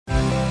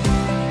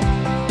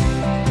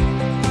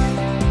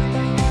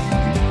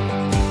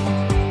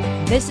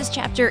This is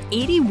Chapter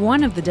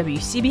 81 of the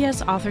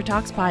WCBS Author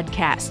Talks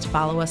podcast.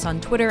 Follow us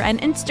on Twitter and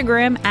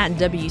Instagram at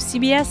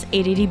WCBS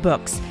 880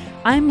 Books.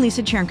 I'm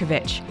Lisa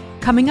Chernkovich.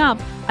 Coming up,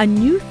 a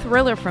new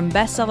thriller from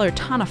bestseller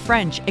Tana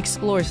French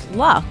explores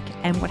luck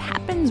and what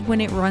happens when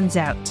it runs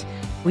out.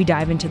 We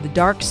dive into the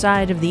dark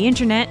side of the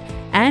internet,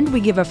 and we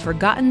give a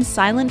forgotten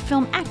silent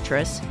film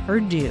actress her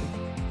due.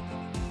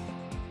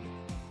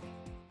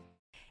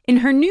 In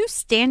her new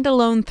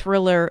standalone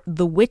thriller,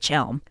 The Wych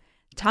Elm,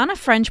 Tana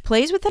French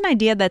plays with an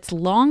idea that's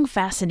long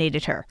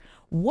fascinated her.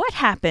 What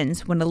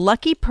happens when a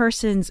lucky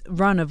person's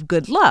run of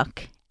good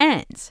luck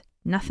ends?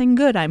 Nothing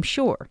good, I'm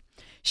sure.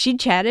 She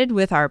chatted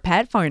with our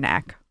Pat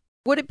Farnack.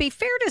 Would it be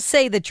fair to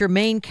say that your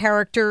main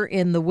character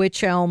in The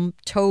Wych Elm,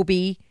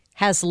 Toby,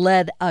 has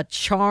led a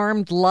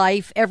charmed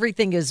life?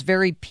 Everything is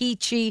very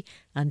peachy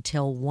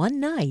until one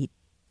night.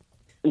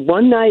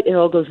 One night, it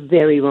all goes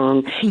very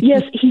wrong.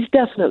 Yes, he's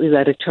definitely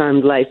led a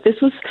charmed life.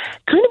 This was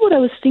kind of what I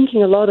was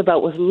thinking a lot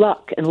about with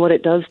luck and what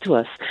it does to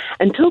us.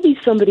 And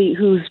Toby's somebody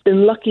who's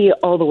been lucky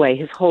all the way,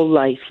 his whole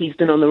life. He's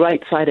been on the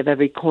right side of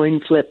every coin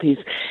flip. He's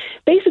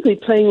basically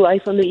playing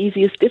life on the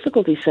easiest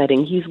difficulty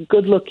setting. He's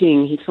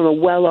good-looking. He's from a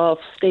well-off,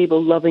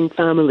 stable, loving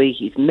family.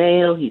 He's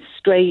male. He's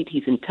straight.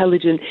 He's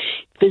intelligent,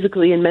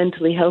 physically and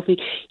mentally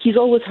healthy. He's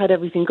always had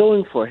everything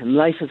going for him.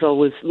 Luck has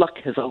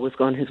always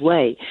gone his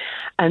way.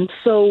 And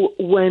so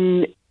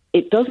when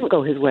it doesn't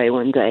go his way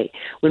one day,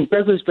 when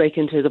burglars break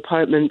into his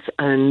apartment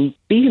and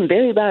beat him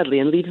very badly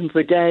and leave him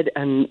for dead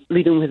and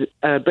leave him with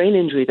a brain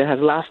injury that has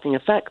lasting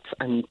effects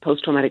and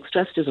post-traumatic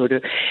stress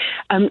disorder,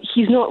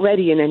 he's not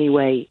ready in any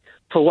way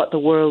for what the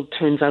world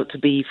turns out to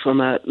be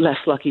from a less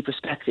lucky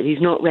perspective.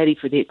 He's not ready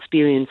for the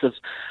experience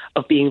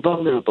of being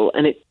vulnerable.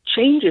 And it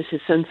changes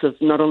his sense of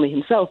not only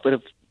himself, but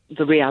of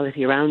the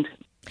reality around him.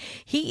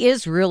 He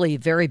is really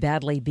very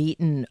badly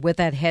beaten with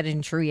that head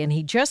injury, and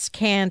he just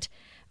can't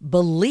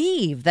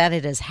believe that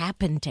it has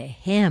happened to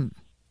him.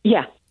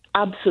 Yeah,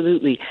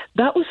 absolutely.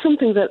 That was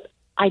something that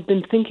I'd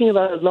been thinking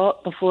about a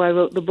lot before I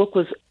wrote the book,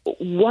 was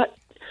what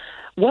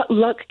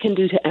luck can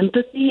do to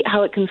empathy,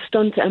 how it can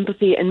stunt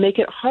empathy and make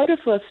it harder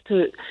for us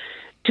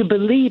to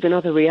believe in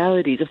other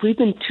realities. If we've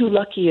been too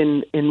lucky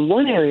in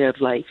one area of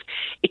life,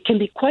 it can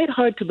be quite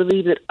hard to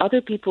believe that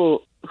other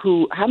people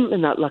who haven't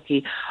been that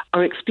lucky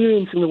are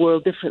experiencing the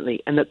world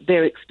differently and that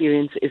their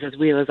experience is as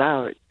real as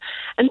ours.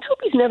 And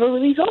Toby's never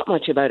really thought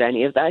much about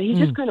any of that. He's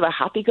just kind of a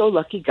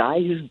happy-go-lucky guy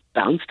who's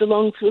bounced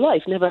along through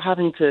life, never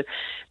having to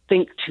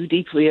think too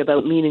deeply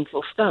about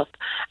meaningful stuff.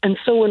 And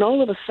so when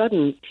all of a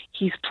sudden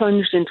he's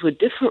plunged into a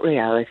different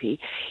reality,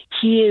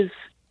 he is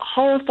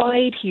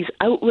horrified, he's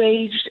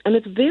outraged, and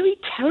it's very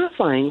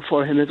terrifying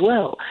for him as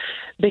well,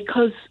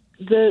 because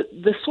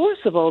the source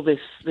of all this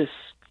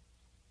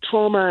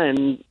trauma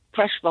and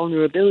fresh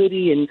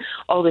vulnerability and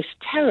all this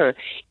terror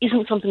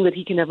isn't something that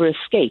he can ever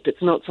escape.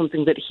 It's not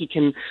something that he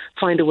can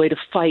find a way to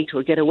fight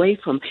or get away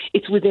from.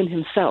 It's within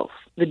himself.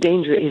 The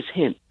danger is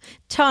him.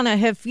 Tana,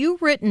 have you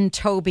written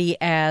Toby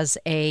as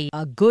a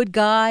good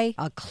guy,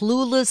 a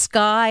clueless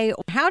guy?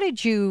 How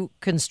did you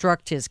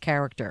construct his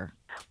character?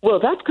 Well,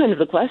 that's kind of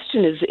the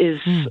question,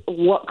 is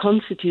what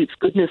constitutes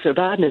goodness or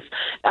badness.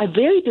 I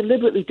very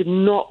deliberately did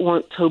not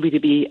want Toby to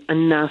be a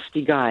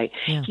nasty guy.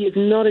 Yeah. He is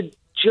not a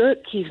jerk.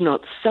 He's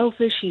not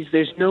selfish.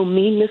 There's no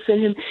meanness in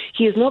him.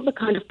 He is not the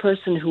kind of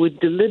person who would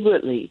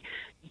deliberately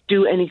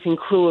do anything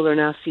cruel or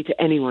nasty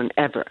to anyone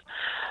ever.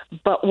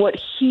 But what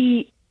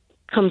he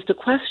comes to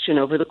question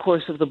over the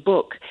course of the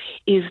book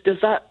is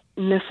that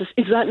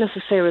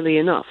necessarily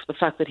enough, the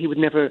fact that he would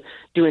never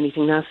do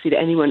anything nasty to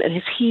anyone? And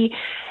has he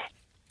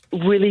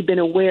really been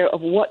aware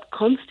of what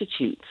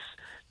constitutes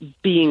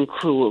being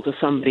cruel to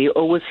somebody?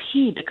 Or was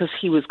he, because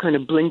he was kind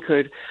of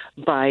blinkered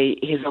by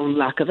his own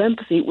lack of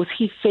empathy, was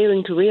he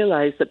failing to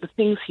realize that the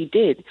things he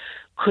did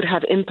could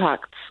have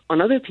impacts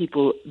on other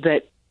people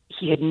that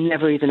he had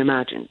never even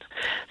imagined?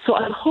 So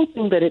I'm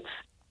hoping that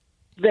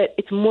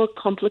it's more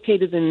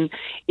complicated than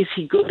is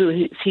he good or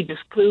is he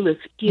just clueless.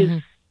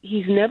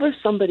 He's never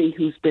somebody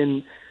who's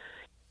been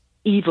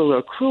evil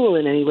or cruel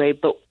in any way,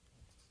 but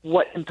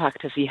what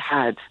impact has he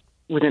had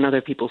within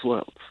other people's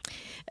worlds?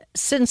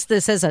 Since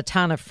this is a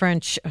Tana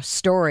French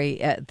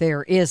story,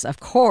 there is, of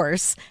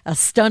course, a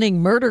stunning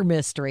murder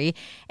mystery,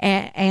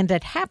 and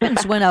it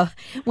happens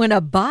when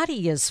a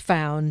body is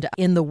found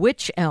in the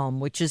Wych Elm,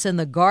 which is in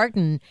the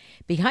garden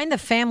behind the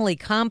family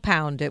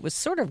compound. It was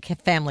sort of a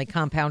family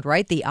compound,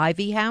 right? The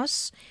Ivy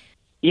House?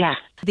 Yeah.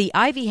 The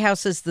Ivy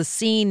House is the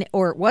scene,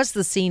 or it was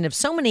the scene, of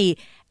so many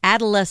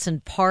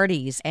adolescent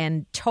parties,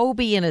 and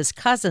Toby and his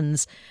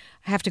cousins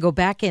have to go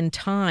back in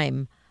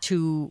time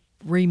to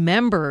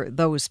remember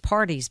those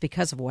parties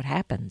because of what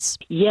happens.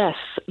 Yes,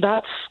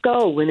 that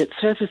skull, when it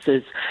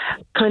surfaces,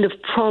 kind of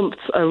prompts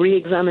a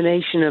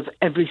re-examination of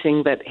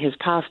everything that his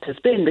past has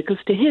been, because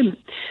to him,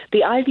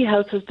 the Ivy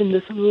House has been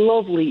this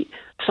lovely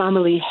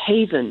family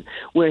haven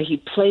where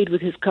he played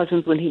with his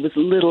cousins when he was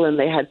little, and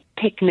they had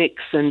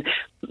picnics, and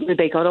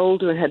they got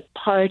older and had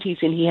parties,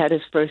 and he had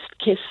his first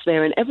kiss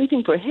there, and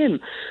everything for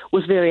him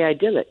was very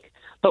idyllic.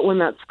 But when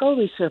that skull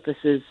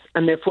resurfaces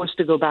and they're forced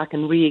to go back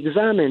and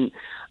re-examine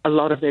a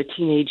lot of their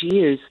teenage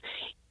years,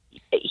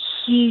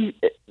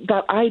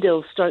 that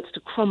idyll starts to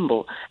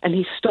crumble, and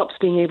he stops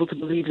being able to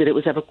believe that it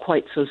was ever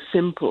quite so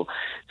simple.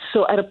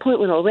 So at a point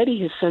when already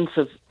his sense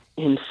of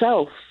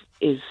himself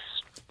is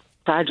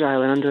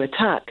fragile and under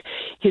attack,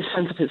 his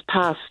sense of his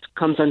past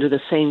comes under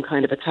the same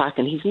kind of attack,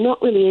 and he's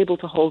not really able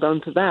to hold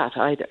on to that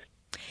either.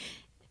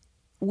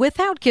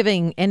 Without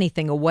giving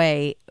anything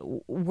away,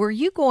 were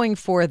you going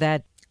for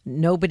that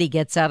nobody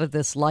gets out of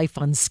this life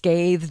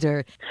unscathed?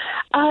 Or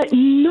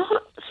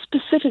not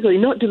specifically,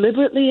 not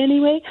deliberately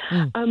anyway.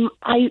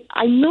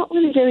 I'm not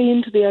really very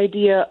into the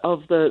idea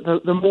of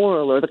the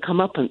moral or the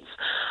comeuppance.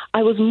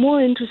 I was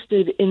more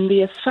interested in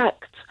the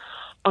effect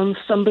on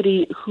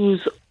somebody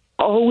who's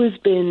always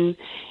been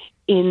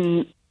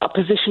in a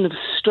position of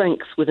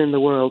strength within the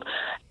world,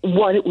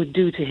 what it would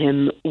do to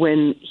him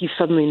when he's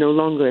suddenly no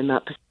longer in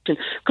that position.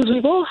 Because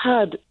we've all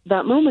had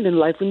that moment in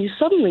life when you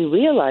suddenly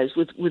realize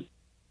with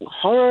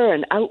horror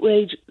and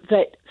outrage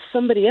that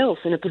somebody else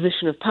in a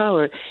position of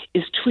power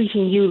is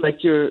treating you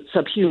like you're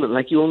subhuman,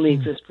 like you only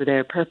exist for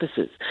their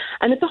purposes.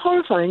 And it's a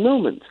horrifying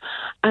moment.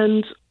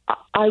 And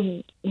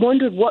I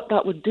wondered what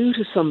that would do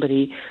to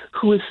somebody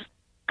who is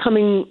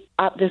coming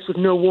at this with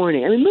no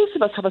warning. I mean, most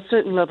of us have a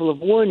certain level of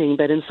warning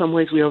that in some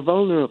ways we are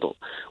vulnerable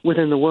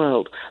within the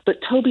world. But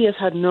Tobias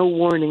had no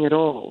warning at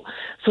all.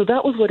 So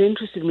that was what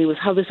interested me, was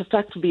how this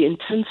effect would be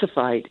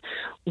intensified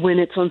when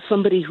it's on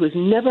somebody who has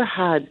never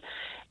had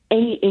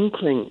any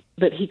inkling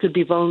that he could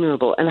be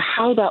vulnerable, and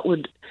how that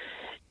would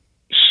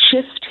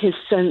shift his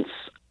sense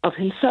of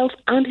himself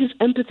and his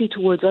empathy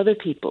towards other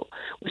people,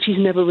 which he's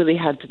never really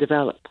had to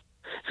develop.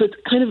 So it's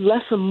kind of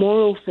less a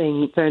moral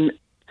thing than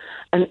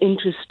an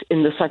interest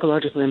in the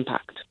psychological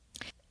impact.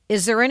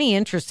 Is there any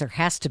interest, there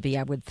has to be,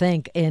 I would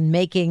think, in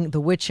making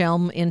The Wych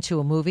Elm into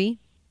a movie?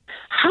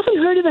 Haven't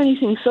heard of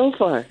anything so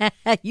far.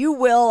 You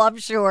will, I'm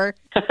sure.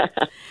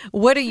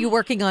 What are you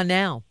working on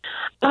now?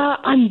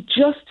 I'm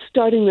just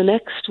starting the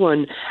next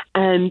one,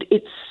 and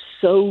it's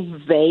so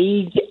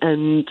vague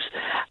and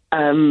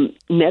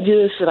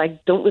nebulous that I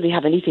don't really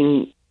have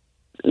anything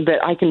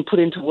that I can put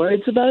into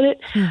words about it.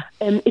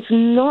 It's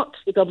not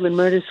the Dublin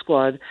Murder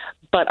Squad,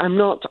 but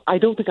I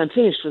don't think I'm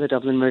finished with the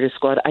Dublin Murder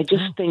Squad. I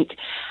think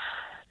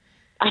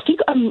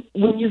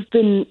when you've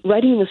been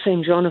writing in the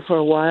same genre for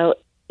a while,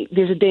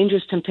 there's a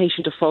dangerous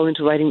temptation to fall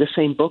into writing the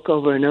same book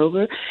over and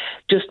over,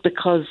 just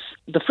because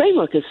the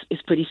framework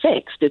is pretty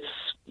fixed. It's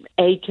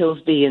A kills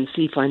B and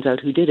C finds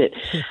out who did it.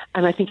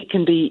 And I think it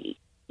can be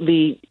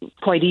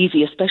quite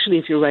easy, especially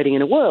if you're writing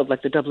in a world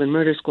like the Dublin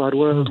Murder Squad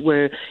world,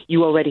 where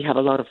you already have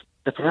a lot of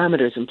the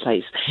parameters in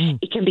place.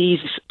 It can be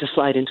easy to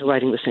slide into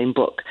writing the same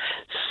book.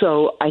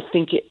 So I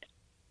think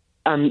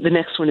the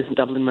next one isn't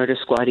Dublin Murder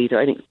Squad either.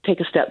 I think take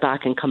a step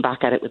back and come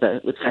back at it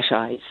with fresh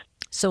eyes.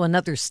 So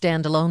another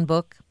standalone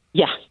book?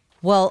 Yeah.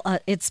 Well,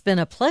 it's been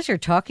a pleasure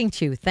talking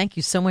to you. Thank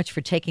you so much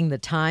for taking the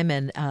time,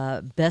 and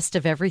best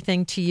of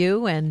everything to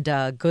you, and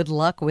good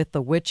luck with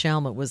The Wych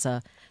Elm. It was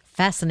a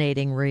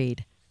fascinating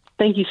read.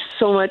 Thank you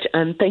so much,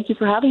 and thank you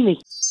for having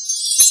me.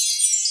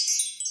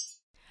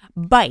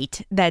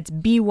 Bite, that's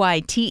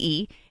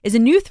B-Y-T-E, is a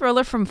new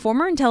thriller from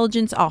former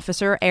intelligence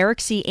officer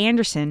Eric C.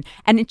 Anderson,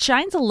 and it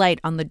shines a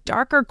light on the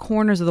darker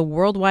corners of the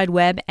World Wide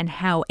Web and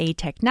how a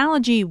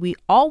technology we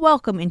all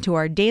welcome into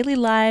our daily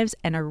lives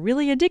and are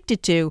really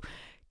addicted to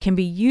can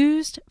be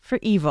used for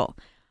evil.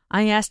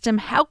 I asked him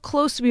how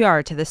close we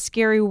are to the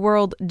scary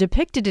world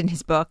depicted in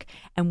his book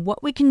and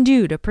what we can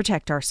do to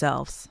protect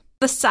ourselves.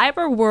 The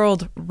cyber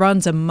world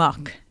runs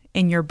amok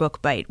in your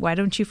book, Bite. Why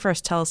don't you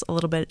first tell us a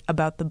little bit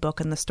about the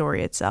book and the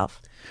story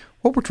itself?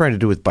 What we're trying to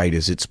do with Bite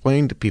is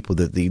explain to people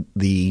that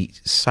the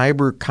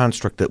cyber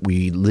construct that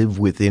we live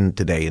within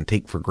today and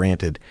take for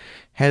granted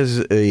has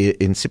an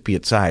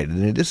incipient side.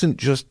 And it isn't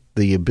just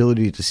the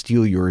ability to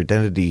steal your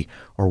identity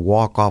or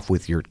walk off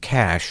with your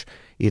cash.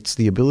 It's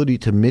the ability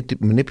to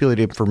manipulate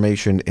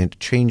information and to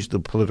change the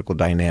political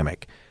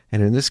dynamic.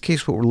 And in this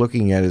case, what we're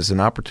looking at is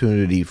an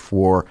opportunity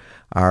for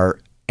our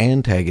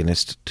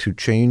antagonist to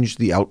change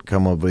the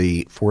outcome of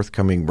a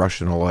forthcoming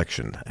Russian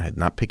election.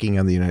 Not picking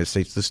on the United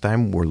States this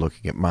time, we're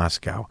looking at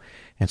Moscow.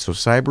 And so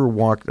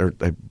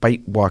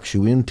Bite walks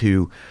you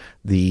into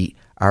the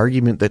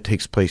argument that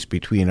takes place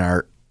between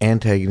our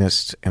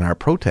antagonist and our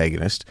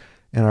protagonist.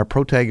 And our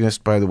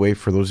protagonist, by the way,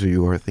 for those of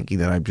you who are thinking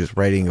that I'm just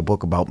writing a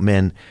book about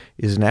men,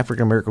 is an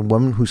African-American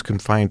woman who's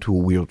confined to a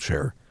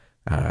wheelchair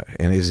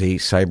and is a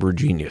cyber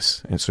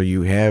genius. And so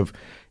you have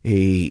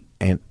a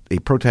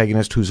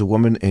protagonist who's a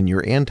woman, and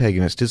your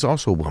antagonist is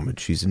also a woman.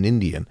 She's an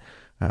Indian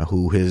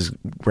who has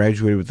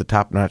graduated with a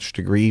top-notch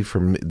degree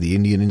from the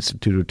Indian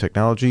Institute of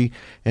Technology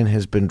and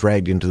has been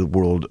dragged into the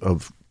world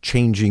of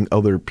changing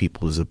other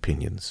people's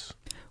opinions.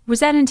 Was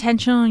that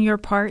intentional on your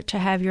part to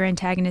have your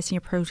antagonist and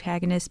your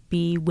protagonist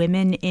be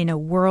women in a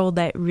world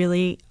that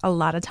really a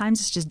lot of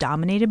times is just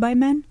dominated by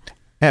men?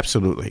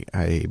 Absolutely.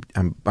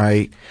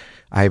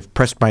 I've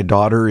pressed my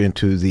daughter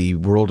into the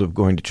world of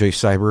going to chase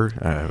cyber.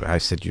 I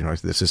said,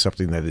 this is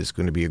something that is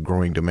going to be a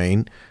growing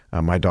domain.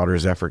 My daughter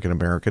is African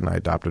American. I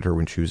adopted her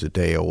when she was a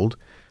day old.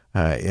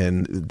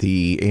 And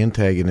the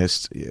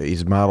antagonist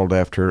is modeled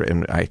after,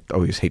 and I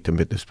always hate to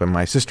admit this, but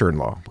my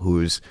sister-in-law, who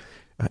is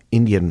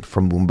Indian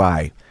from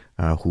Mumbai,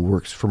 who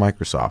works for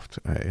Microsoft.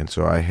 And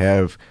so I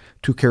have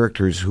two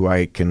characters who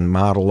I can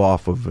model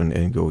off of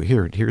and go,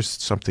 here's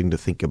something to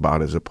think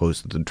about as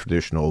opposed to the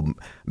traditional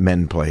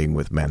men playing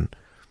with men.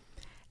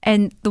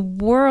 And the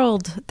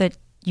world that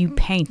you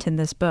paint in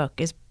this book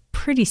is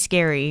pretty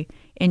scary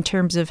in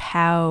terms of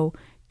how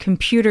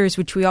computers,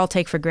 which we all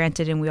take for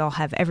granted and we all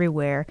have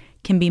everywhere,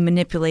 can be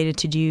manipulated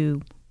to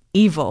do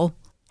evil.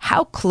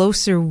 How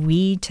close are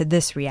we to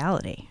this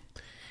reality?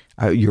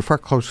 You're far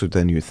closer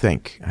than you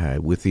think.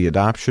 With the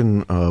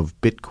adoption of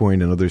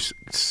Bitcoin and other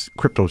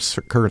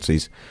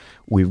cryptocurrencies,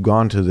 we've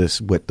gone to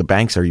this, what the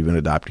banks are even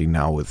adopting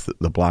now with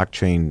the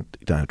blockchain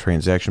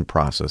transaction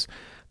process,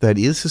 that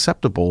is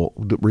susceptible,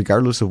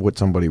 regardless of what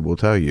somebody will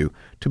tell you,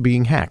 to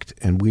being hacked.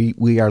 And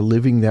we are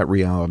living that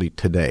reality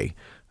today.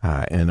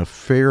 And a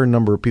fair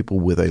number of people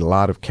with a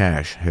lot of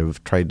cash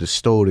have tried to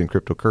stow it in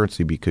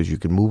cryptocurrency because you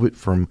can move it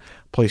from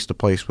place to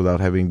place without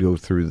having to go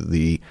through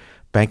the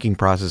banking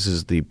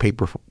processes, the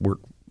paperwork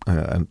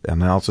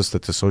analysis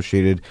that's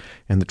associated,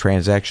 and the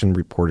transaction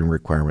reporting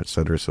requirements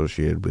that are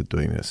associated with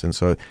doing this. And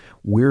so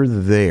we're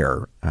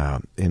there.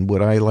 And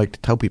what I like to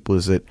tell people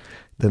is that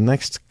the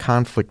next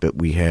conflict that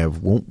we have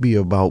won't be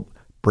about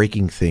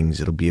breaking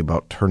things. It'll be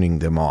about turning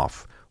them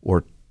off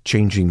or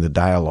changing the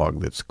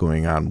dialogue that's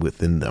going on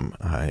within them.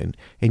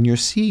 And you're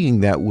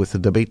seeing that with the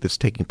debate that's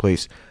taking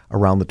place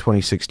around the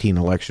 2016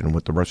 election and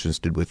what the Russians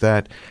did with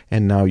that.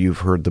 And now you've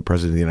heard the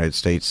President of the United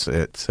States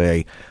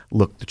say,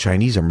 look, the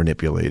Chinese are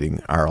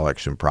manipulating our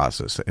election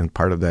process. And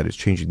part of that is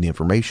changing the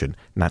information,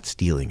 not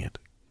stealing it.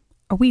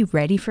 Are we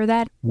ready for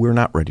that? We're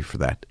not ready for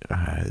that.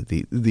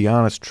 The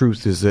honest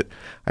truth is that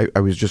I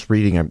was just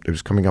reading, I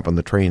was coming up on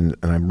the train,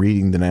 and I'm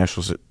reading the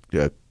National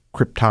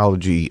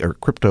Cryptology or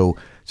Crypto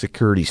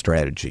Security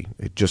Strategy.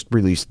 It just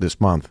released this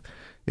month.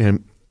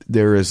 And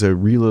there is a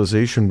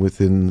realization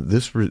within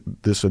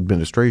this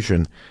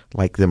administration,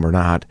 like them or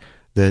not,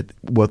 that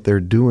what they're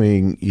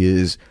doing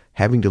is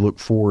having to look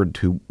forward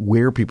to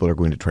where people are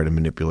going to try to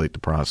manipulate the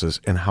process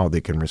and how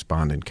they can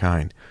respond in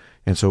kind.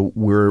 And so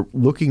we're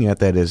looking at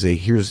that as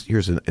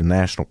here's a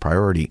national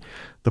priority.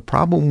 The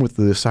problem with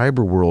the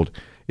cyber world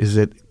is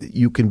that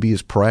you can be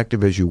as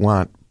proactive as you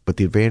want, but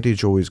the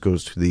advantage always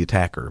goes to the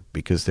attacker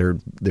because they're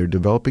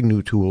developing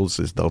new tools,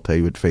 as they'll tell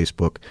you at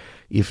Facebook,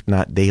 if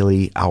not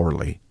daily,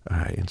 hourly.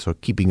 And so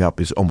keeping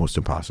up is almost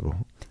impossible.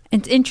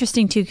 It's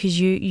interesting, too, because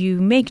you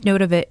make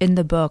note of it in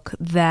the book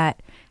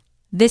that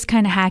this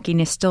kind of hacking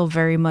is still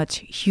very much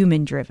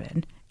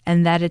human-driven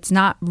and that it's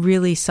not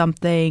really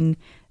something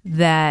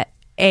that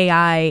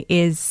AI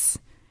is,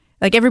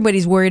 like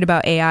everybody's worried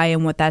about AI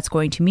and what that's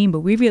going to mean, but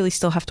we really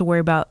still have to worry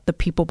about the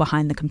people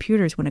behind the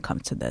computers when it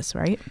comes to this,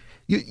 right?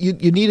 You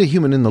need a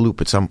human in the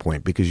loop at some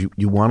point because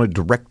you want to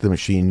direct the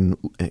machine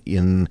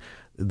in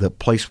the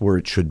place where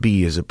it should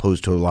be as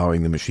opposed to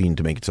allowing the machine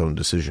to make its own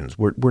decisions.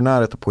 We're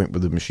not at the point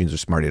where the machines are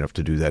smart enough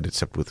to do that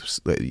except with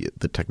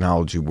the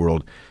technology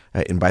world.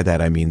 And by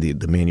that I mean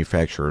the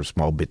manufacture of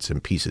small bits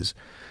and pieces.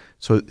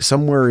 So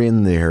somewhere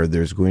in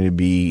there's going to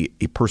be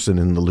a person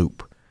in the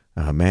loop.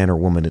 Man or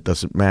woman, it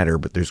doesn't matter,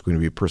 but there's going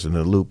to be a person in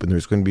the loop, and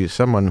there's going to be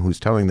someone who's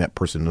telling that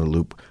person in the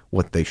loop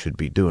what they should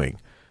be doing.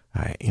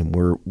 And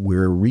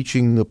we're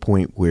reaching the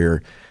point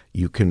where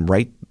you can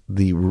write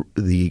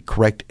the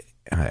correct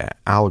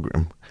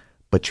algorithm,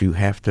 but you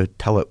have to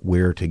tell it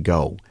where to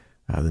go.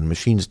 The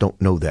machines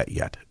don't know that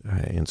yet.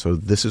 And so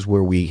this is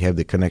where we have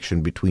the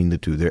connection between the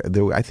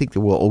two. I think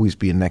there will always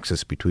be a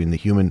nexus between the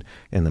human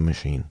and the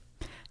machine.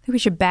 I think we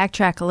should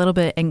backtrack a little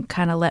bit and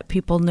kind of let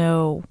people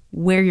know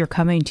where you're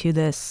coming to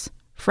this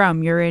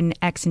from. You're an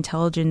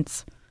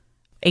ex-intelligence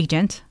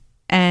agent.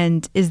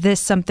 And is this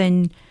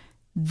something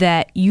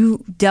that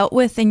you dealt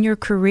with in your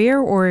career,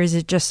 or is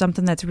it just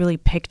something that's really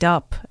picked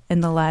up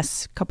in the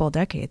last couple of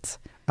decades?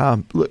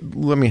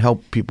 Let me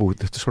help people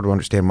to sort of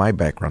understand my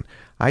background.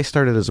 I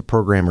started as a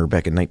programmer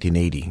back in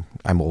 1980.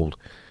 I'm old.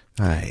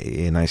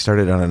 And I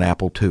started on an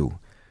Apple II.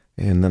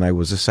 And then I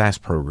was a SAS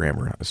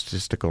programmer, a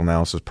statistical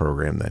analysis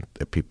program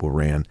that people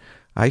ran.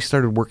 I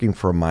started working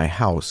from my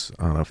house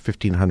on a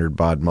 1500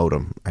 baud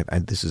modem.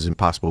 This is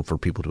impossible for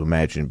people to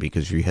imagine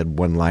because you had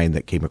one line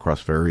that came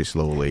across very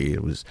slowly.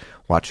 It was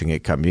watching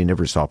it come. You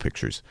never saw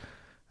pictures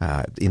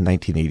in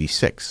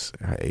 1986.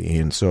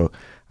 And so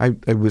I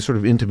was sort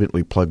of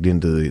intimately plugged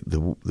into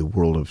the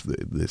world of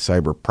the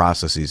cyber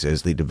processes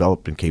as they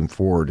developed and came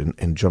forward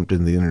and jumped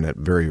into the internet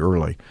very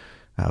early.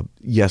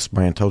 Yes,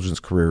 my intelligence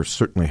career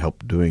certainly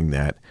helped doing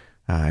that.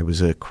 I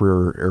was a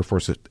career Air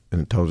Force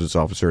intelligence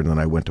officer, and then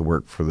I went to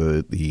work for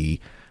the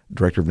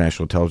Director of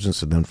National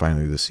Intelligence and then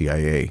finally the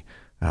CIA.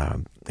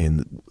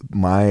 And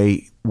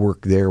my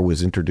work there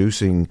was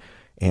introducing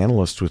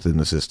analysts within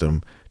the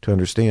system to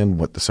understand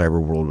what the cyber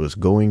world was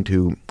going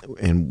to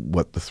and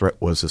what the threat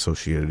was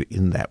associated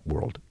in that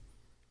world.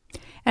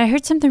 And I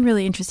heard something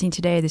really interesting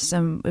today. It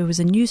was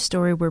a news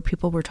story where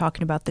people were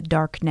talking about the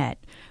dark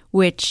net,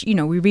 which,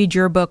 we read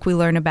your book, we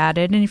learn about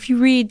it. And if you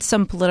read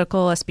some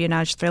political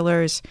espionage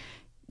thrillers,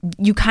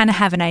 you kind of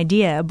have an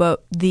idea.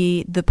 But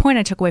the point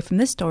I took away from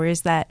this story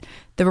is that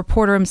the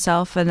reporter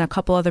himself and a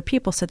couple other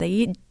people said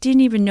they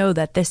didn't even know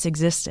that this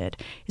existed.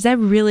 Is that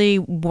really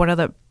one of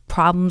the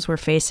problems we're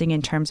facing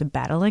in terms of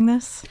battling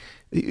this?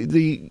 I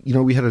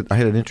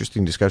had an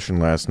interesting discussion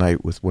last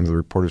night with one of the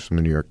reporters from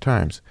the New York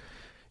Times.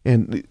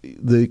 And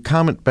the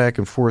comment back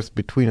and forth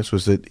between us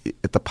was that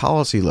at the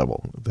policy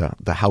level,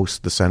 the House,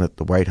 the Senate,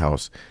 the White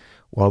House,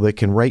 while they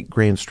can write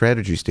grand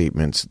strategy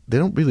statements, they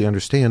don't really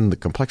understand the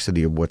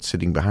complexity of what's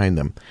sitting behind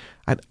them.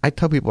 I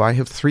tell people I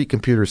have 3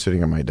 computers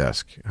sitting on my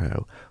desk.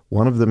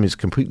 One of them is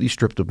completely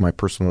stripped of my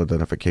personal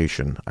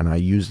identification, and I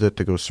use that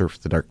to go surf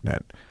the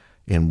darknet.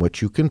 And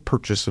what you can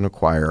purchase and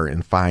acquire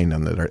and find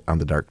on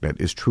the darknet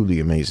is truly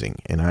amazing.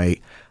 And I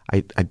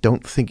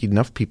don't think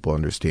enough people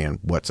understand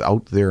what's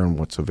out there and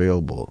what's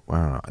available.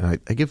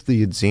 And I give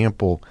the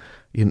example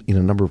in a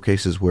number of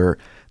cases where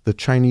the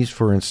Chinese,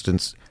 for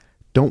instance,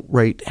 don't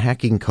write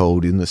hacking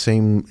code in the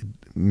same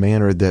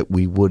manner that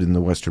we would in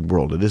the Western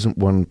world. It isn't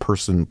one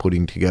person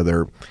putting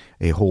together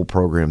a whole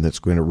program that's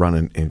going to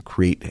run and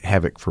create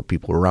havoc for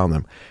people around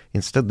them.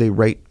 Instead, they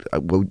write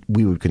what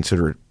we would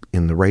consider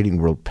in the writing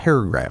world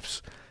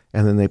paragraphs,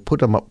 and then they put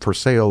them up for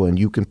sale, and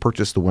you can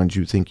purchase the ones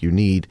you think you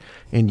need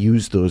and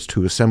use those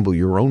to assemble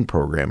your own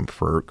program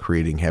for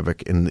creating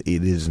havoc. And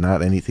it is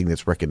not anything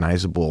that's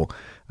recognizable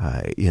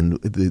in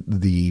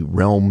the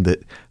realm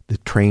that the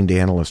trained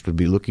analyst would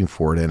be looking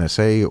for at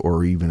NSA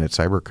or even at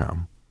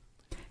Cybercom.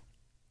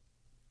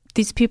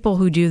 These people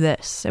who do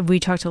this, we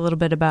talked a little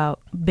bit about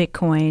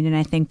Bitcoin, and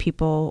I think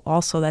people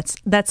also, that's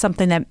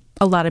something that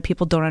a lot of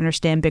people don't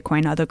understand,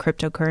 Bitcoin, other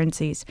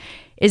cryptocurrencies.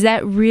 Is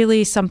that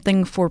really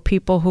something for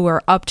people who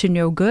are up to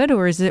no good,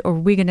 or are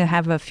we going to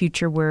have a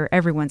future where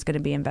everyone's going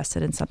to be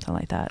invested in something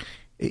like that?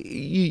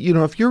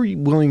 If you're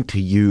willing to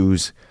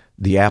use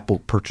the Apple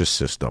purchase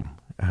system,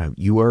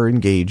 you are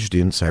engaged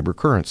in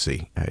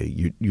cybercurrency.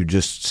 You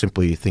just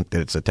simply think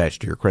that it's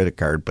attached to your credit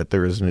card, but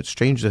there is an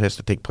exchange that has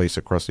to take place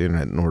across the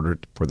internet in order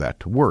for that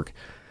to work.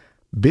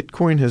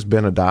 Bitcoin has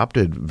been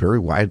adopted very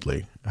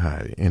widely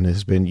and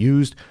has been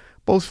used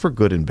both for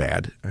good and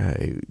bad.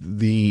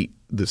 The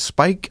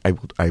spike,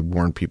 I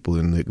warn people,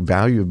 in the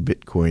value of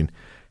Bitcoin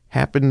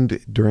happened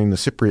during the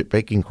Cypriot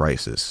banking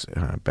crisis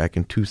back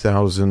in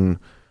 2000.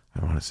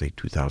 I want to say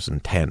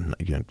 2010.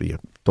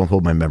 Don't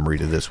hold my memory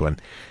to this one.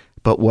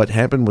 But what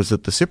happened was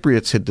that the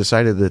Cypriots had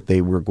decided that they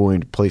were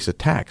going to place a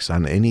tax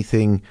on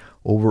anything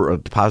over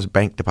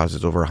bank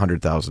deposits over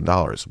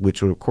 $100,000,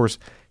 which would, of course,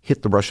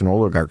 hit the Russian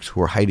oligarchs who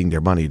were hiding their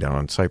money down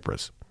in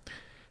Cyprus.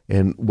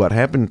 And what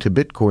happened to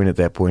Bitcoin at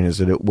that point is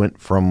that it went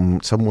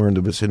from somewhere in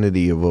the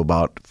vicinity of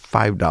about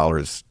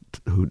 $5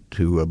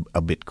 to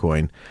a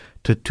Bitcoin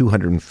to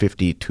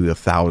 $250 to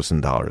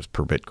 $1,000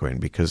 per Bitcoin,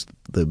 because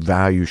the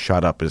value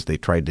shot up as they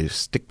tried to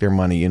stick their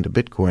money into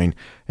Bitcoin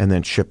and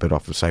then ship it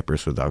off of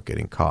Cyprus without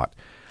getting caught.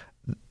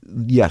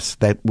 Yes,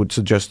 that would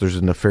suggest there's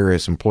a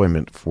nefarious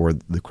employment for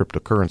the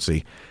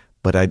cryptocurrency,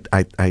 but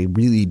I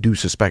really do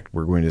suspect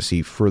we're going to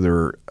see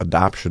further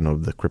adoption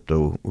of the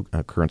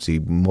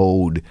cryptocurrency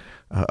mode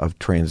of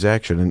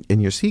transaction.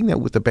 And you're seeing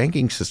that with the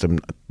banking system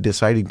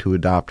deciding to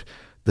adopt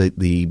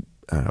the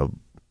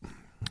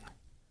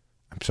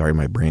sorry,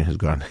 my brain has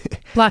gone.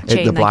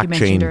 Blockchain, the like you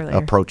mentioned blockchain earlier.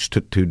 approach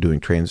to doing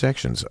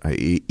transactions.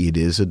 It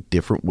is a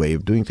different way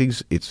of doing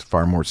things. It's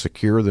far more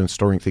secure than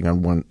storing things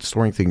on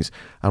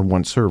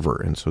one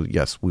server. And so,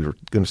 yes, we're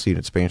going to see an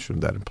expansion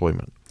of that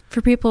employment.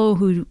 For people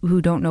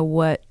who don't know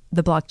what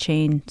the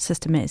blockchain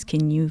system is,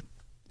 can you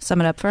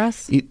sum it up for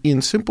us?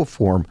 In simple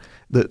form,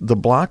 the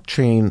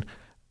blockchain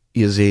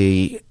is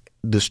a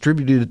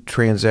distributed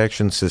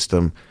transaction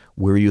system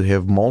where you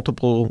have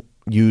multiple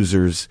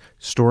users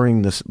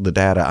storing the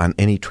data on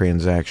any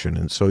transaction.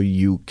 And so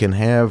you can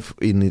have,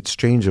 in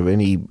exchange of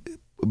any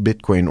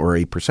Bitcoin or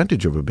a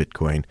percentage of a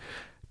Bitcoin,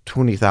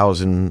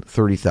 20,000,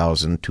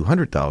 30,000,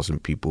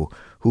 200,000 people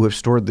who have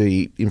stored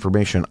the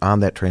information on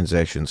that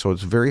transaction. So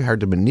it's very hard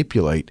to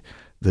manipulate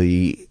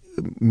the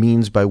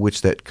means by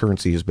which that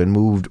currency has been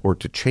moved or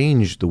to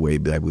change the way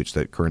by which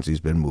that currency has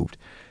been moved.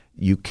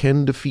 You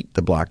can defeat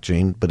the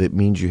blockchain, but it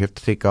means you have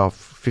to take off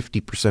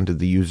 50% of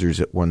the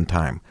users at one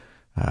time.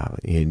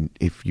 And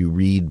if you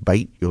read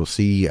Byte, you'll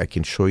see I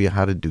can show you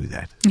how to do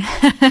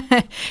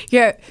that.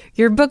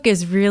 Your book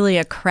is really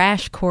a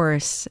crash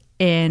course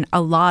in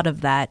a lot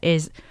of that.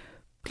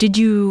 Did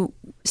you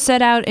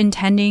set out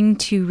intending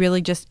to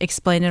really just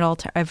explain it all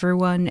to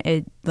everyone,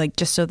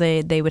 just so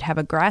they would have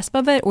a grasp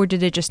of it, or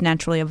did it just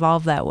naturally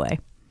evolve that way?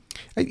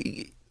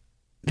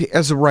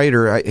 As a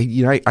writer,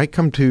 I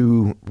come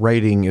to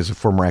writing as a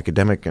former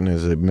academic and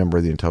as a member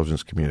of the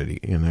intelligence community,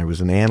 and I was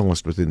an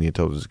analyst within the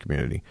intelligence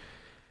community.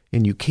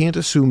 And you can't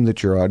assume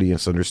that your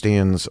audience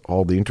understands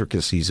all the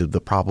intricacies of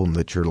the problem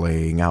that you're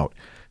laying out.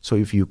 So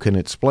if you can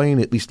explain,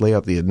 at least lay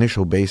out the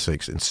initial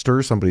basics and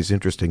stir somebody's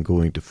interest in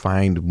going to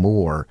find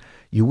more,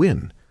 you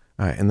win.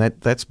 And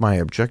that's my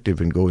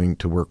objective in going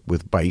to work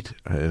with Byte.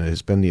 And it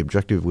has been the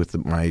objective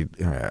with my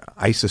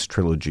ISIS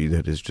trilogy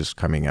that is just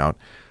coming out.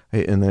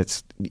 And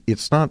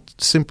it's not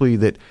simply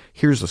that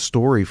here's a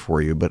story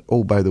for you, but,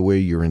 oh, by the way,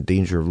 you're in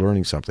danger of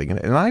learning something.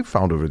 And I've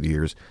found over the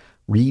years,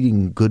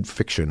 reading good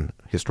fiction,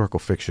 historical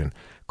fiction,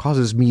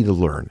 causes me to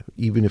learn,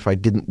 even if I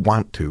didn't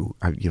want to.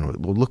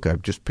 Look,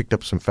 I've just picked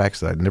up some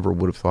facts that I never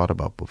would have thought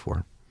about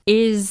before.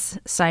 Is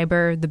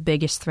cyber the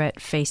biggest threat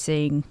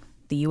facing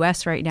the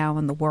U.S. right now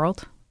in the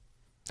world?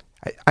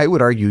 I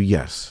would argue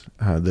yes,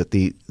 that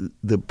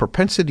the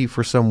propensity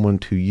for someone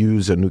to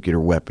use a nuclear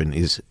weapon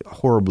is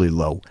horribly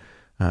low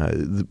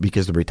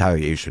because the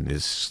retaliation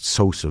is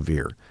so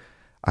severe.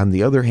 On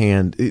the other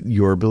hand,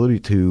 your ability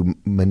to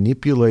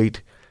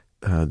manipulate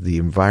the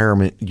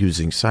environment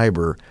using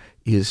cyber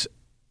is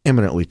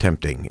eminently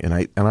tempting. And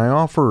I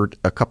offered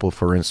a couple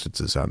for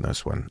instances on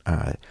this one.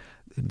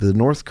 The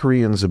North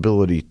Koreans'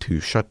 ability to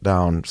shut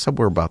down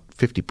somewhere about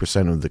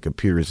 50% of the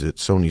computers at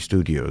Sony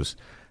Studios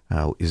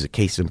is a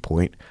case in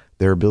point.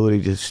 Their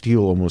ability to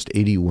steal almost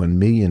 $81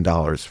 million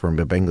from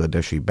a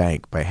Bangladeshi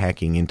bank by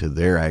hacking into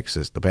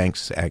the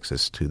bank's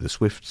access to the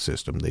SWIFT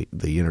system,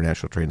 the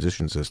international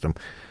transition system,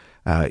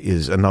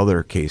 is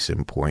another case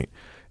in point.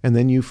 And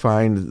then you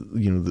find,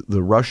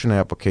 the Russian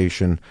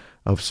application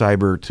of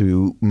cyber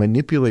to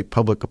manipulate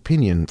public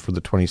opinion for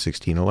the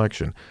 2016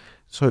 election.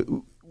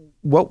 So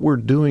what we're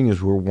doing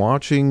is we're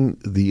watching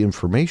the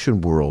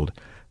information world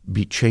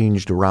be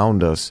changed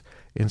around us.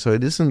 And so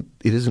it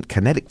isn't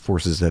kinetic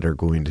forces that are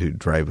going to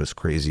drive us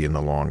crazy in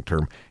the long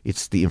term.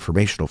 It's the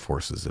informational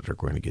forces that are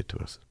going to get to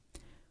us.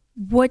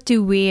 What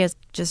do we as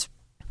just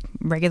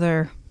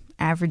regular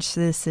average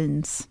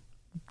citizens,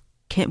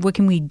 what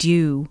can we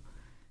do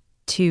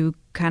to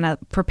kind of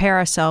prepare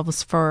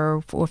ourselves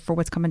for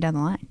what's coming down the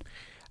line?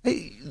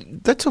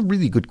 That's a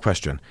really good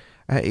question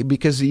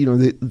because,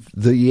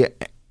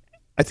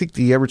 I think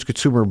the average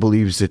consumer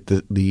believes that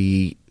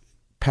the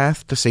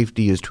path to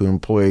safety is to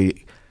employ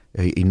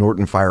a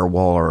Norton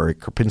firewall or a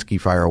Kropinski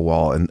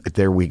firewall, and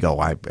there we go.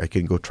 I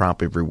can go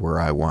tromp everywhere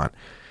I want.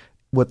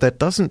 What that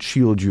doesn't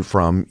shield you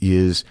from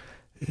is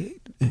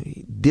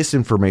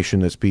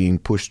disinformation that's being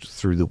pushed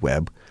through the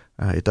web.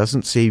 It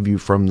doesn't save you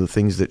from the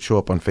things that show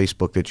up on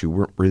Facebook that you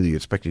weren't really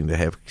expecting to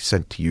have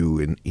sent to you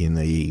in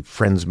a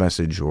friend's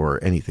message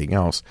or anything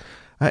else.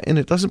 And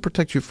it doesn't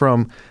protect you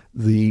from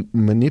the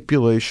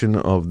manipulation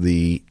of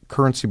the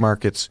currency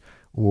markets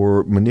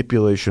or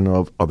manipulation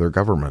of other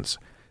governments.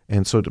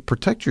 And so to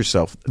protect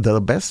yourself,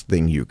 the best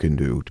thing you can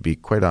do, to be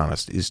quite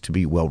honest, is to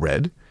be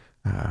well-read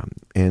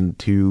and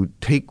to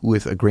take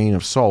with a grain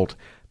of salt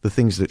the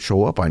things that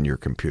show up on your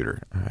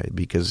computer.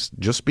 Because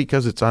just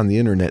because it's on the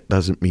internet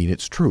doesn't mean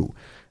it's true.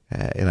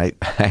 And I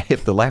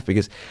have to laugh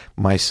because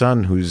my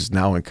son, who's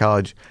now in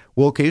college,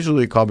 will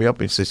occasionally call me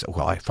up and says,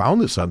 well, I found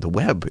this on the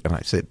web. And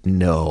I said,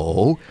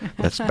 no,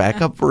 let's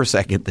back up for a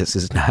second. This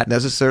is not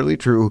necessarily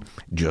true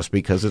just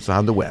because it's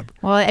on the web.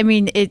 Well, I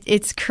mean,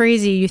 it's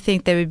crazy. You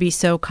think that would be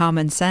so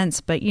common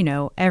sense. But,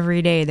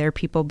 every day there are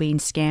people being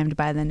scammed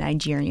by the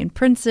Nigerian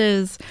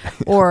princes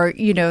or,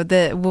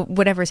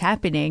 whatever's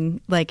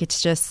happening. Like,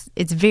 it's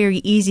very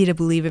easy to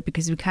believe it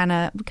because we kind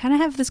of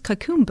have this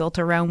cocoon built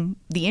around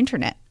the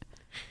internet.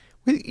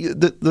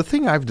 The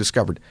thing I've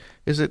discovered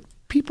is that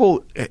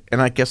people,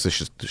 and I guess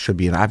this should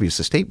be an obvious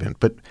statement,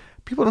 but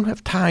people don't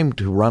have time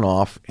to run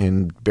off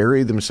and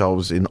bury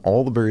themselves in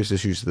all the various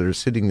issues that are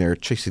sitting there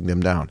chasing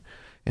them down.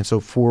 And so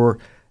for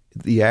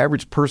the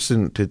average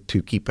person to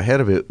keep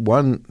ahead of it,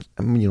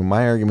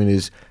 my argument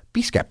is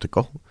be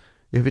skeptical.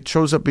 If it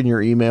shows up in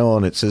your email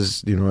and it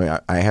says,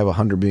 I have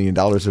 $100 million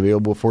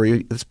available for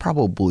you, it's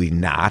probably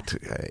not.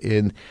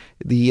 And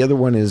the other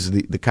one is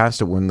the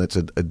constant one that's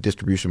a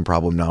distribution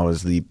problem now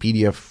is the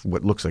PDF,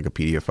 what looks like a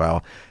PDF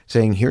file,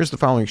 saying here's the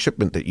following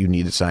shipment that you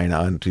need to sign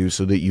on to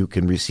so that you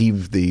can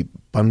receive the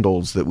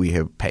bundles that we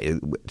have paid.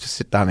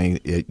 Sit down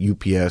at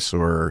UPS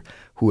or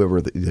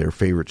whoever their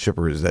favorite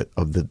shipper is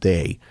of the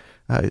day.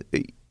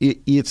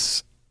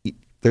 There's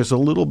a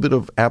little bit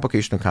of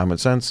application of common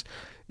sense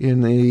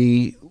in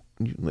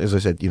as I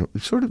said,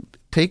 sort of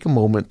take a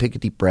moment, take a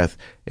deep breath,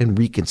 and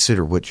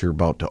reconsider what you're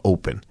about to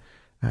open.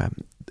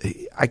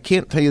 I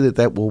can't tell you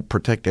that will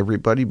protect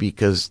everybody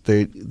because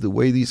the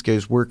way these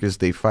guys work is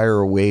they fire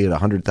away at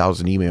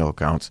 100,000 email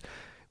accounts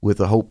with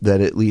the hope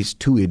that at least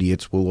 2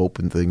 idiots will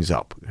open things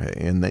up.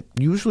 And that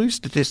usually,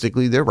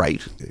 statistically, they're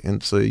right.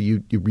 And so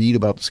you read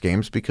about the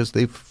scams because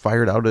they've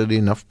fired out at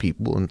enough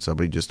people and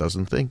somebody just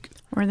doesn't think.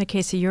 Or in the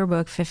case of your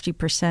book,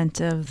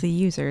 50% of the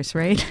users,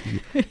 right?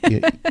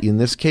 in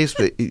this case,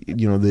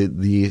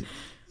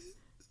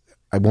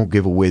 I won't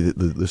give away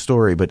the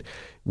story, but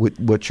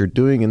what you're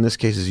doing in this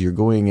case is you're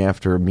going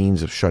after a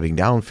means of shutting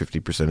down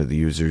 50% of the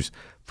users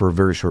for a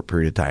very short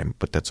period of time,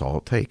 but that's all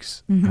it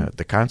takes. Mm-hmm.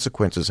 The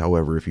consequences,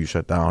 however, if you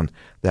shut down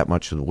that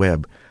much of the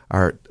web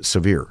are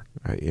severe,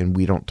 and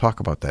we don't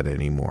talk about that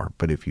anymore.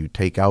 But if you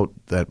take out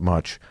that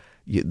much,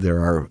 there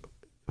are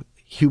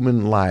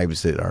human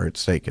lives that are at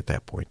stake at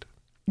that point.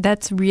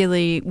 That's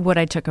really what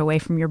I took away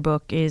from your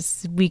book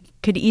is we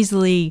could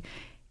easily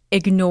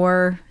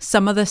ignore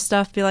some of the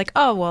stuff, be like,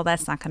 oh, well,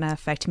 that's not going to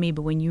affect me.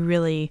 But when you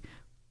really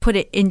put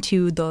it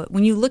into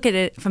when you look at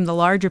it from the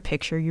larger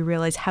picture, you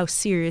realize how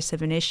serious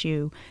of an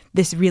issue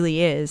this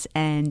really is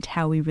and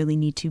how we really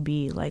need to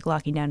be like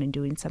locking down and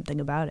doing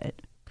something about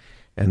it.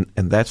 And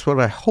that's what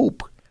I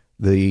hope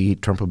the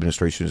Trump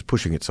administration is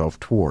pushing itself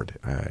toward.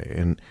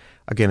 And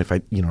again, if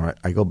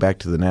I go back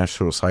to the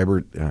National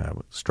Cyber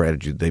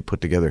Strategy they put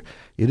together,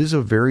 it is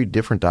a very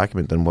different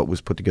document than what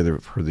was put together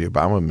for the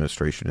Obama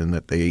administration, in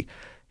that they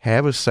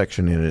have a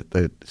section in it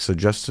that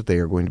suggests that they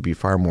are going to be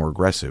far more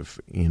aggressive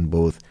in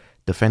both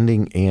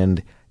defending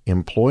and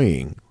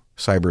employing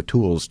cyber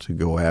tools to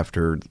go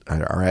after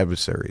our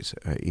adversaries.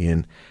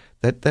 And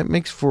that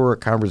makes for a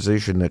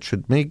conversation that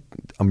should make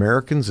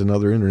Americans and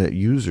other internet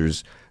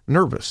users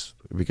nervous,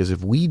 because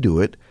if we do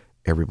it,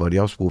 everybody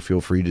else will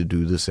feel free to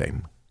do the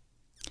same.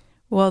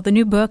 Well, the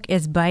new book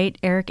is Byte.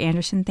 Eric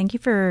Anderson, thank you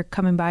for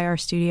coming by our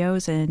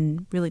studios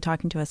and really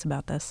talking to us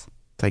about this.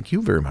 Thank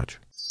you very much.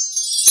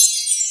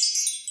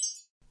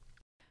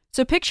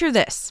 So picture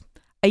this.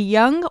 A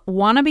young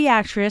wannabe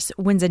actress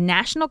wins a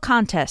national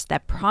contest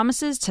that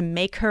promises to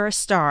make her a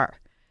star.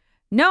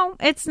 No,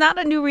 it's not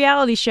a new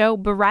reality show,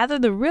 but rather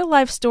the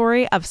real-life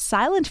story of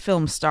silent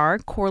film star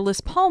Corliss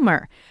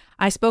Palmer.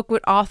 I spoke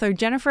with author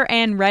Jennifer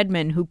Ann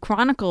Redman, who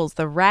chronicles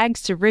the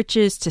rags to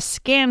riches to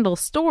scandal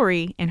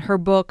story in her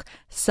book,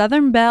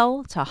 Southern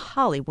Belle to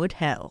Hollywood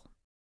Hell.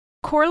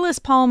 Corliss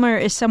Palmer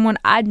is someone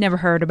I'd never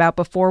heard about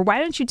before. Why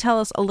don't you tell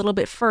us a little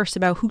bit first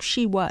about who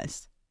she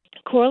was?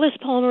 Corliss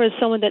Palmer is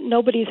someone that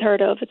nobody's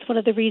heard of. It's one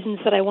of the reasons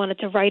that I wanted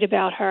to write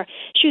about her.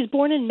 She was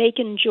born in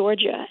Macon,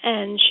 Georgia,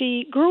 and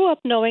she grew up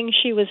knowing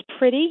she was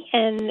pretty,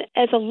 and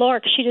as a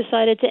lark, she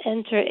decided to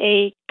enter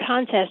a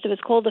contest. It was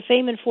called the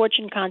Fame and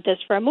Fortune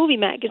Contest for a movie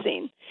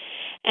magazine,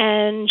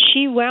 and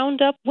she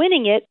wound up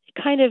winning it.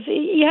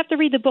 You have to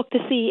read the book to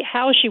see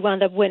how she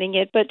wound up winning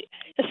it, but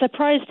a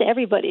surprise to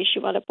everybody, she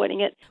wound up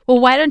winning it. Well,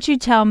 why don't you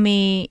tell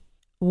me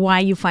why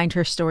you find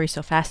her story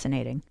so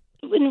fascinating?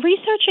 In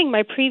researching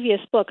my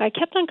previous book, I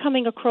kept on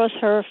coming across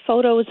her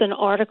photos and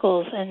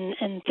articles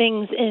and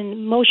things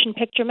in Motion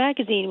Picture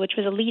Magazine, which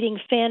was a leading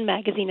fan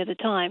magazine at the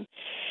time.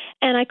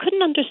 And I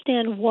couldn't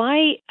understand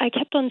why I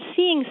kept on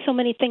seeing so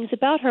many things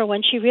about her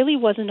when she really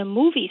wasn't a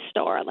movie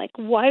star. Like,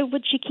 why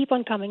would she keep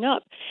on coming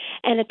up?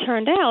 And it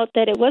turned out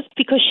that it was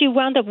because she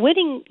wound up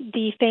winning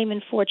the Fame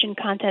and Fortune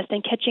contest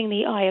and catching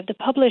the eye of the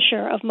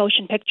publisher of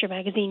Motion Picture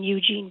Magazine,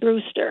 Eugene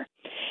Brewster.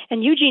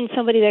 And Eugene's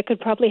somebody that could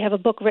probably have a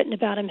book written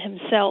about him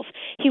himself.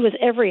 He was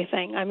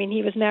everything. I mean,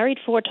 he was married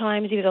 4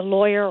 times. He was a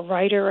lawyer, a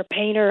writer, a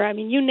painter. I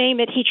mean, you name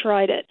it, he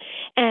tried it.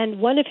 And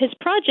one of his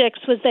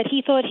projects was that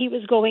he thought he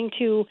was going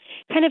to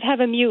kind of have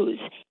a muse.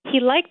 He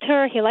liked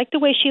her. He liked the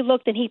way she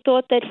looked, and he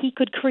thought that he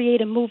could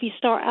create a movie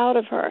star out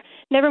of her.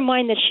 Never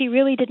mind that she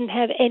really didn't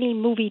have any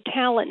movie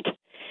talent.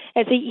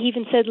 As he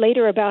even said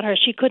later about her,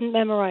 she couldn't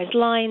memorize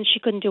lines,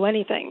 she couldn't do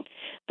anything.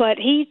 But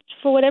he,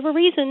 for whatever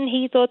reason,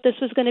 he thought this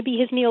was going to be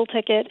his meal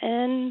ticket,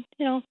 and,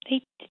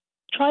 he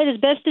tried as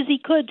best as he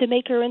could to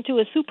make her into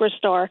a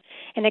superstar,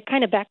 and it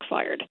kind of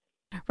backfired.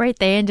 Right,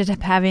 they ended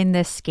up having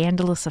this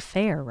scandalous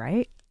affair,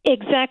 right?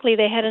 Exactly.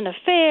 They had an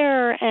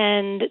affair,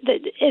 and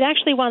it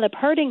actually wound up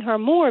hurting her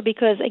more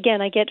because,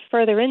 again, I get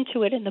further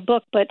into it in the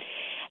book, but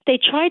they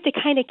tried to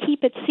kind of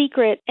keep it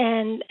secret,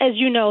 and as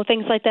you know,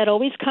 things like that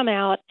always come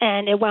out,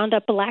 and it wound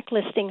up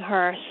blacklisting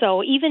her.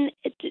 So even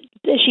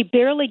she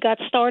barely got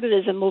started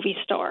as a movie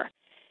star,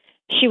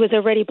 she was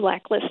already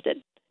blacklisted.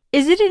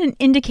 Is it an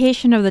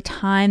indication of the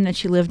time that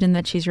she lived in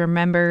that she's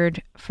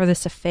remembered for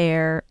this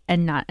affair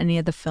and not any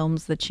of the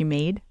films that she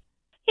made?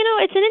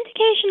 It's an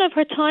indication of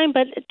her time,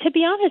 but to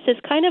be honest, it's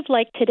kind of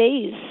like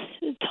today's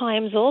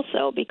times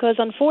also, because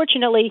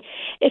unfortunately,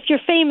 if you're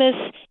famous,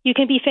 you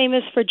can be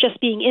famous for just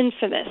being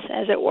infamous,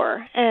 as it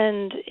were.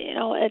 And,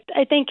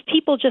 I think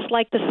people just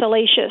like the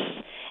salacious,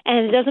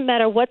 and it doesn't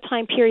matter what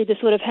time period this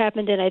would have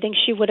happened in. I think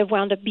she would have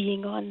wound up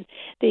being on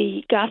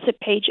the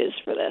gossip pages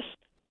for this.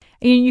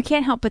 You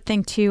can't help but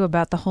think, too,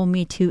 about the whole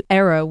Me Too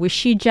era. Was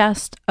she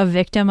just a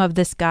victim of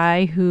this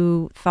guy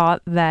who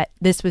thought that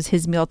this was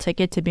his meal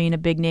ticket to being a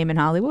big name in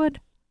Hollywood?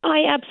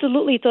 I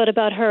absolutely thought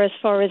about her as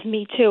far as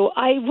Me Too.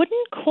 I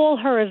wouldn't call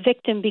her a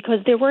victim because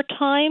there were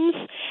times,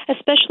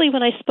 especially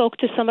when I spoke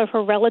to some of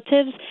her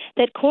relatives,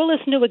 that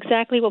Corliss knew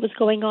exactly what was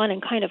going on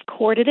and kind of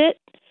courted it.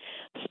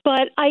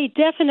 But I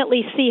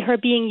definitely see her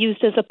being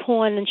used as a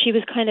pawn, and she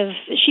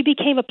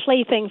became a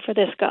plaything for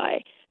this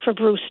guy, for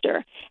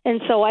Brewster. And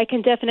so I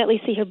can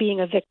definitely see her being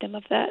a victim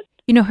of that.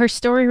 Her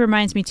story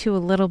reminds me, too, a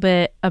little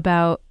bit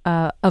about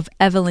of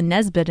Evelyn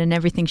Nesbit and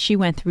everything she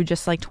went through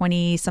just like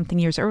 20-something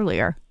years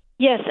earlier.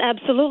 Yes,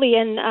 absolutely.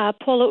 And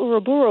Paula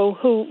Uruburu,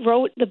 who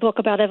wrote the book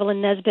about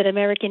Evelyn Nesbit,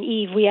 American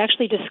Eve, we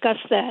actually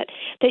discussed that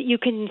you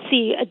can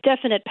see a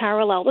definite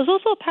parallel. There's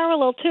also a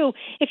parallel, too.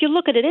 If you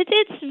look at it,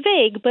 it's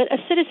vague, but a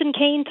Citizen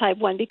Kane type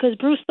one, because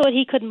Bruce thought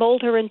he could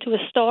mold her into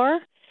a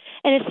star.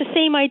 And it's the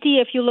same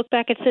idea if you look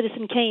back at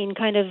Citizen Kane,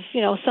 kind of,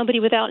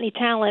 somebody without any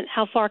talent,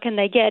 how far can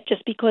they get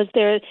just because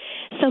they're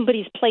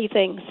somebody's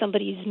plaything,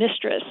 somebody's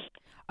mistress?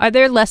 Are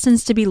there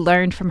lessons to be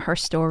learned from her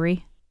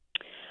story?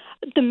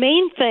 The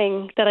main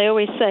thing that I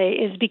always say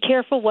is be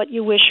careful what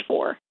you wish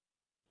for.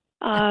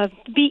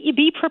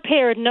 Be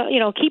prepared.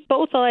 No, keep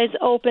both eyes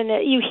open.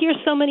 You hear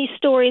so many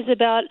stories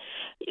about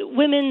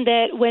women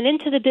that went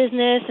into the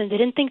business and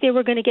didn't think they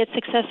were going to get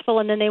successful,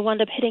 and then they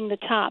wound up hitting the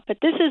top. But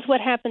this is what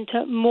happened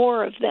to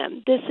more of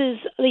them. This is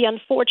the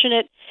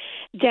unfortunate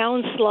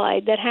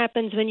downslide that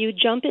happens when you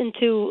jump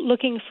into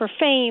looking for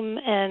fame,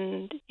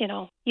 and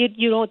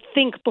you don't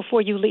think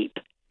before you leap.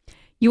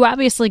 You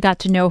obviously got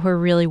to know her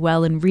really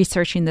well in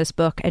researching this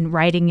book and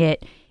writing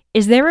it.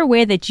 Is there a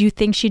way that you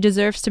think she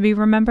deserves to be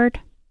remembered?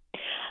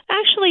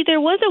 Actually, there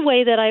was a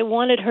way that I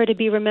wanted her to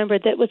be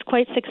remembered that was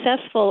quite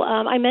successful.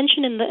 I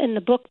mentioned in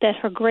the book that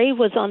her grave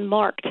was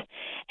unmarked.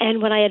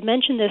 And when I had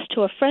mentioned this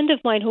to a friend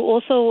of mine who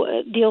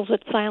also deals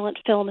with silent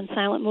film and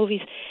silent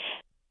movies,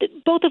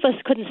 both of us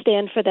couldn't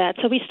stand for that.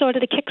 So we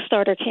started a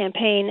Kickstarter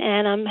campaign,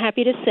 and I'm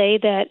happy to say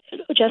that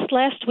just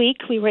last week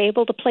we were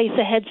able to place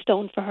a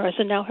headstone for her.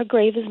 So now her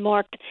grave is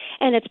marked,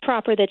 and it's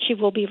proper that she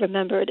will be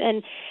remembered.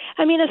 And,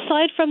 I mean,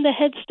 aside from the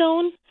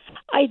headstone,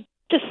 I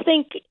just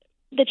think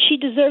that she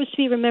deserves to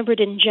be remembered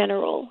in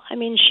general. I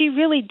mean, she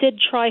really did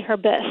try her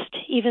best,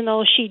 even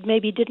though she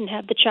maybe didn't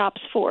have the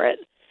chops for it.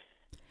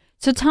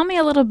 So tell me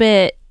a little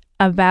bit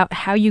about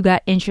how you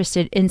got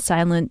interested in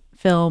silent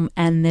film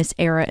and this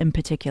era in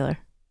particular.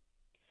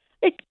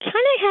 It kind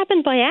of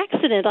happened by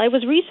accident. I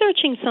was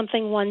researching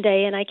something one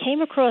day, and I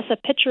came across a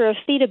picture of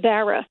Theda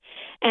Bara,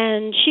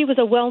 and she was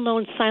a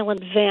well-known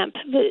silent vamp.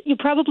 You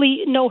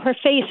probably know her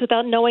face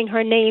without knowing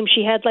her name.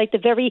 She had like the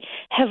very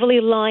heavily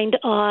lined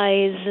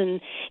eyes, and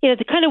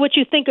the kind of what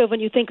you think of when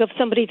you think of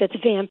somebody that's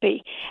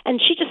vampy.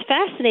 And she just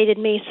fascinated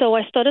me, so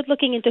I started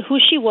looking into who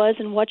she was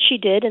and what she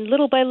did, and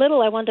little by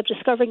little I wound up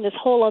discovering this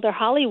whole other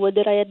Hollywood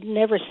that I had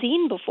never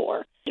seen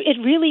before. It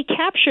really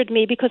captured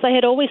me because I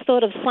had always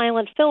thought of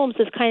silent films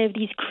as kind of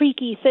these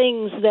creaky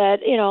things that,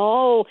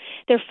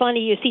 they're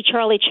funny. You see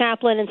Charlie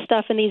Chaplin and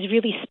stuff in these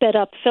really sped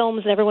up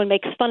films, and everyone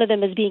makes fun of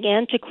them as being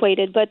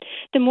antiquated. But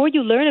the more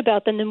you learn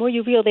about them, the more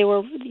you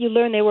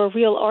learn they were a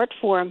real art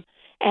form,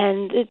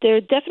 and they're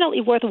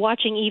definitely worth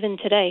watching even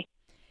today.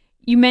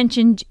 You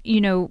mentioned,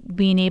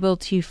 being able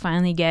to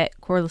finally get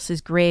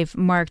Corliss's grave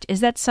marked. Is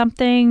that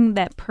something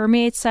that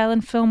permeates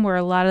silent film, where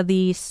a lot of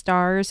the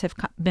stars have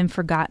been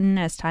forgotten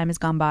as time has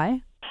gone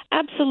by?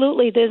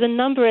 Absolutely. There's a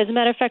number. As a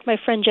matter of fact, my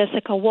friend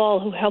Jessica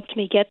Wall, who helped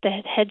me get the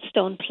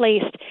headstone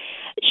placed,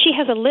 she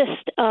has a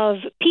list of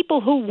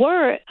people who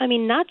were,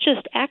 not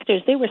just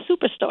actors, they were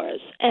superstars.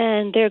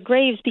 And their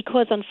graves,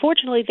 because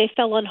unfortunately they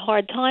fell on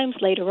hard times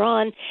later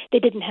on, they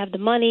didn't have the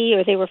money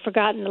or they were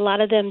forgotten. A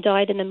lot of them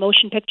died in the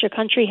motion picture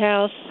country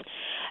house,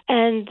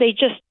 and they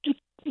just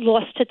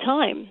lost to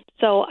time.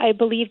 So I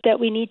believe that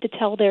we need to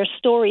tell their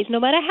stories.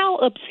 No matter how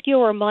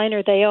obscure or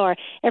minor they are,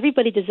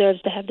 everybody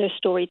deserves to have their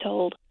story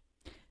told.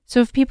 So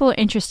if people are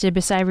interested,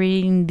 besides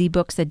reading the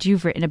books that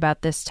you've written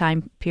about this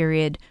time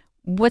period,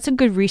 what's a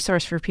good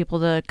resource for people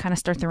to kind of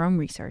start their own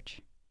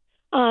research?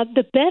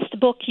 The best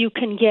book you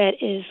can get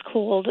is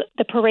called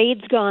The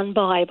Parade's Gone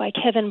By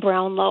Kevin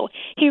Brownlow.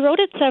 He wrote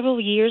it several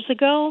years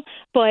ago,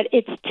 but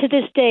to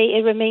this day,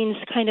 it remains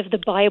kind of the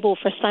Bible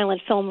for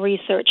silent film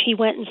research. He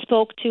went and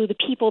spoke to the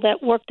people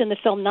that worked in the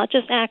film, not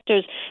just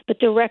actors, but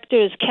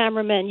directors,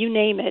 cameramen, you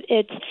name it.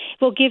 It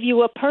will give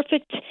you a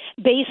perfect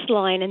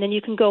baseline, and then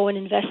you can go and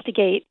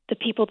investigate the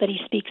people that he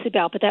speaks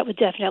about, but that would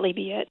definitely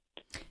be it.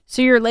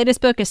 So your latest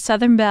book is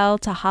Southern Belle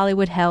to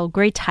Hollywood Hell.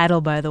 Great title,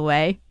 by the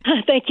way.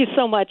 Thank you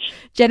so much.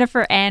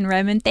 Jennifer Ann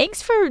Redmond,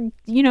 thanks for,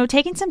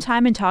 taking some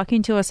time and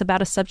talking to us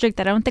about a subject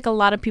that I don't think a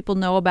lot of people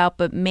know about,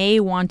 but may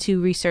want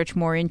to research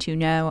more into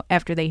now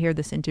after they hear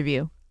this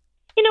interview.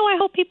 I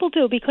hope people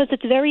do, because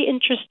it's very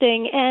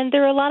interesting, and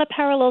there are a lot of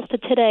parallels to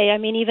today.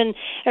 Even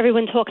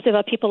everyone talks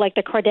about people like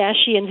the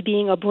Kardashians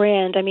being a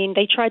brand.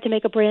 They tried to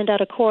make a brand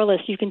out of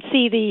Corliss. You can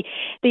see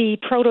the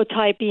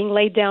prototype being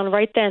laid down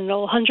right then,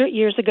 100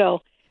 years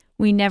ago.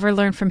 We never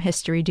learn from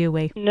history, do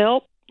we?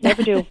 Nope,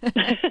 never do.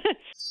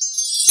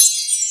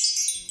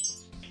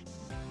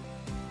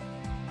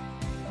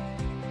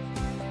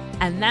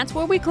 And that's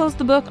where we close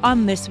the book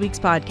on this week's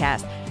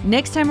podcast.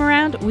 Next time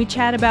around, we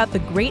chat about The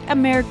Great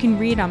American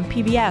Read on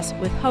PBS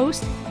with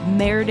host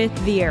Meredith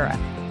Vieira.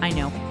 I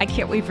know, I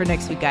can't wait for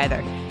next week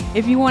either.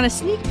 If you want a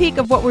sneak peek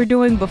of what we're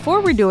doing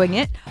before we're doing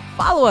it,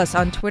 follow us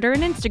on Twitter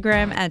and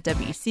Instagram at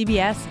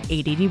WCBS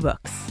 880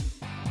 Books.